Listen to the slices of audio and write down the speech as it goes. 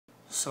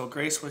So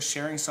Grace was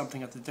sharing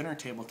something at the dinner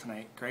table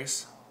tonight.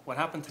 Grace, what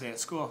happened today at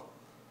school?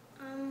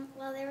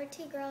 Well, there were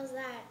two girls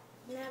that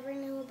never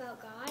knew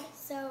about God,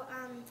 so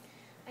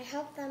I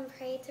helped them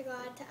pray to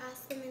God to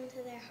ask them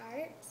into their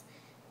hearts,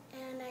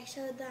 and I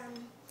showed them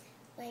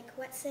like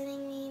what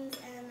sinning means,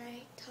 and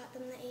I taught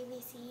them the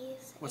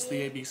ABCs. What's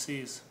the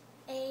ABCs?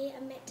 A,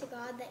 admit to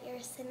God that you're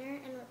a sinner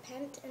and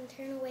repent and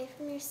turn away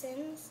from your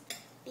sins.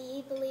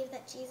 B, believe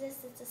that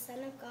Jesus is the Son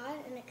of God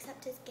and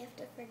accept his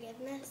gift of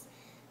forgiveness.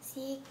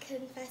 C,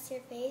 confess your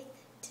faith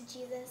to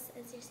Jesus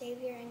as your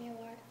Savior and your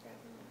Lord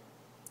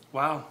forevermore.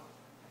 Wow.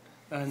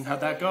 And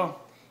how'd that go?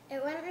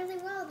 It went really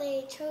well.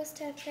 They chose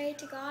to pray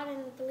to God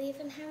and believe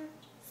in him.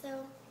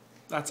 So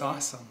That's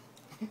awesome.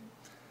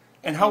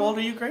 And how old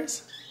are you,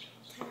 Grace?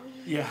 10.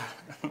 Yeah.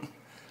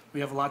 We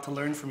have a lot to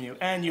learn from you.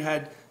 And you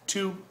had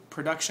 2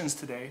 productions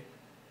today,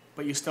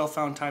 but you still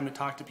found time to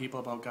talk to people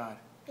about God.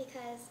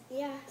 Because,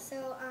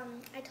 so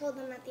I told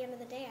them at the end of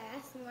the day, I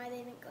asked them why they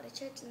didn't go to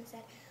church, and they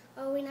said,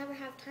 oh, we never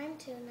have time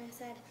to. And I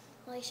said,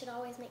 well, you should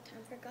always make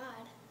time for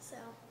God. So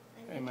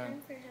I made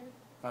time for him.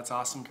 That's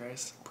awesome,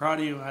 Grace. Proud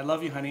of you. I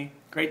love you, honey.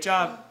 Great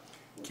job.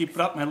 Keep it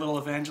up, my little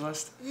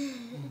evangelist.